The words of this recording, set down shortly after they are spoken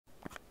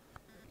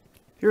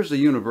Here's the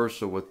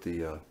Universal with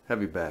the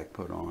heavy bag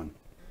put on.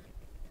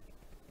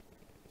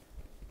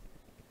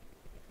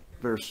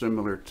 Very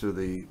similar to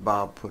the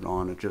Bob put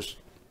on, it just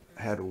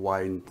had to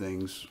widen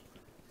things.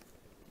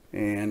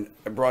 And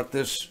I brought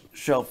this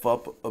shelf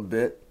up a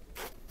bit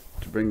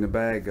to bring the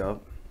bag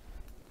up.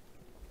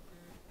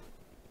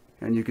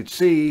 And you could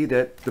see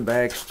that the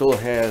bag still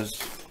has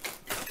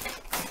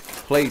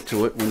play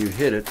to it when you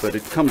hit it, but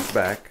it comes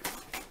back.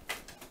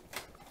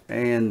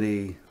 And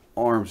the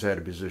arms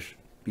had to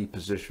be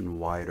positioned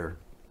wider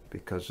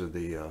because of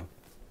the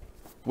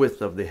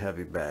width of the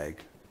heavy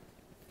bag.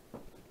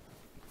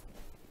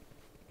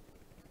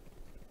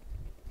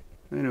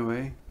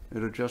 Anyway,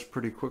 it adjusts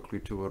pretty quickly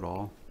to it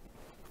all.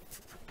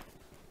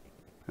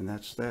 And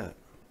that's that.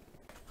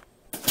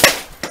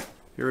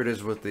 Here it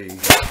is with the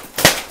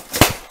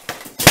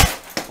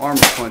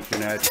arms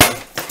punching at you.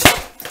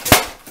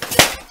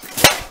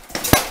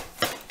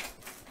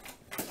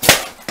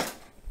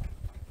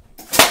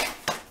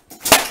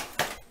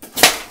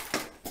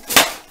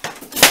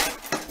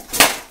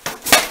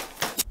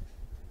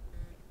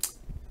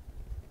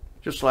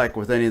 Just like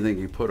with anything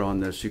you put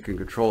on this, you can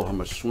control how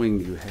much swing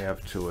you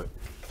have to it.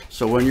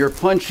 So when you're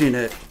punching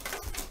it,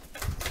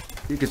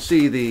 you can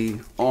see the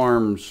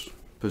arms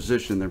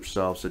position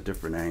themselves at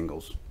different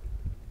angles.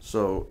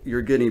 So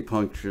you're getting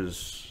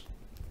punches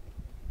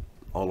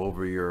all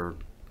over your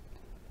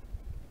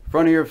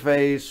front of your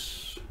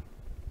face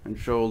and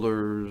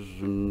shoulders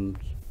and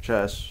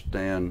chest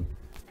and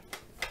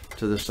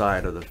to the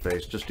side of the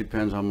face. Just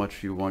depends how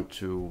much you want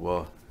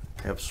to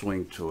have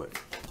swing to it.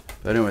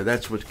 But anyway,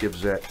 that's what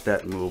gives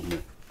that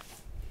movement.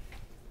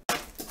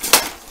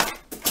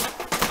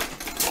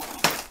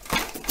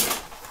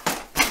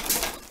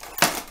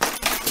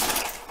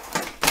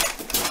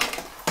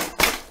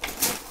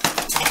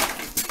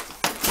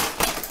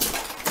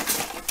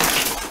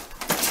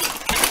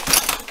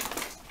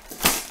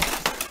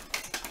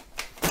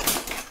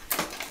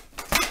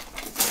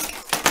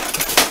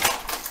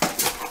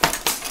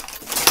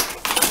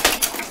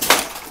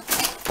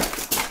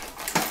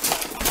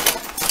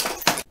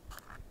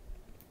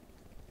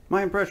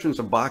 My impressions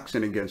of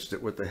boxing against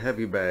it with the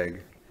heavy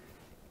bag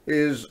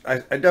is I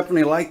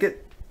definitely like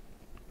it.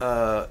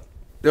 The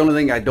only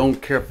thing I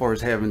don't care for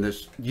is having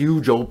this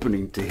huge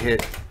opening to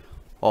hit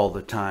all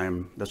the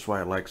time. That's why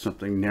I like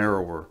something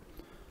narrower.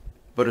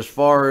 But as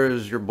far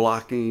as your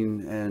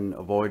blocking and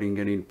avoiding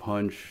getting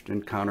punched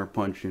and counter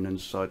punching and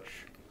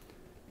such,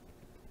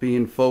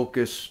 being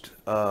focused,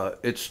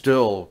 it's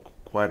still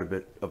quite a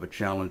bit of a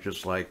challenge,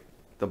 just like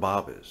the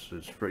Bob is.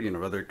 It's, you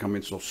know, they're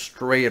coming so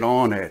straight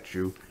on at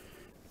you.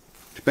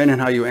 Depending on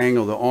how you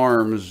angle the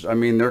arms, I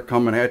mean, they're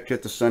coming at you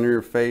at the center of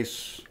your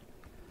face,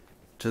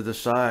 to the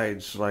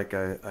sides, like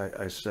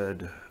I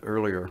said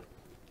earlier.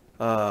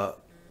 To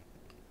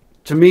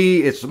me,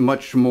 it's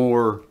much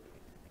more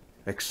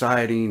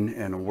exciting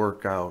and a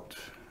workout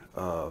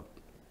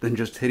than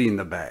just hitting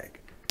the bag.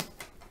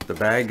 The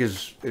bag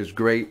is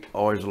great.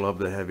 Always love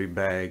the heavy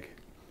bag.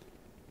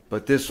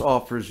 But this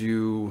offers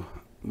you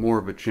more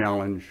of a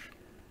challenge.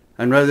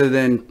 And rather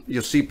than,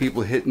 you'll see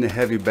people hitting the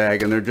heavy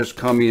bag and they're just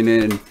coming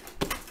in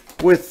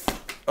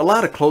with a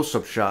lot of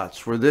close-up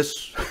shots, where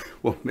this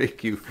will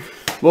make you,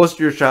 most of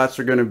your shots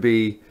are going to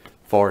be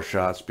far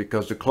shots,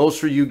 because the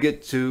closer you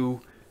get to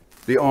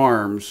the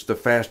arms, the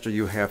faster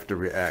you have to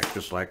react,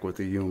 just like with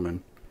a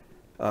human.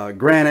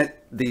 Granted,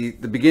 the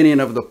beginning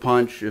of the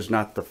punch is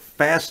not the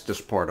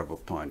fastest part of a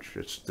punch.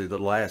 It's the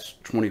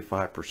last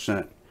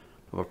 25%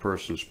 of a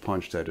person's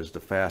punch that is the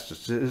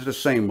fastest. It's the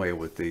same way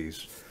with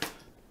these.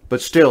 But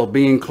still,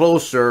 being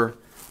closer,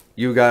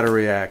 you got to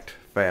react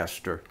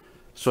faster.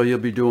 So you'll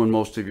be doing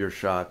most of your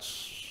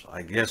shots,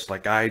 I guess,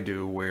 like I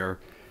do, where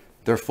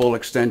they're full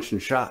extension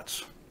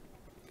shots.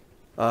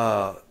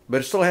 But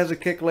it still has a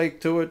kick leg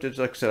to it. It's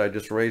like I said, I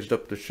just raised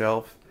up the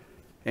shelf,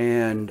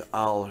 and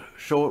I'll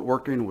show it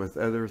working with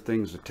other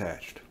things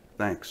attached.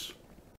 Thanks.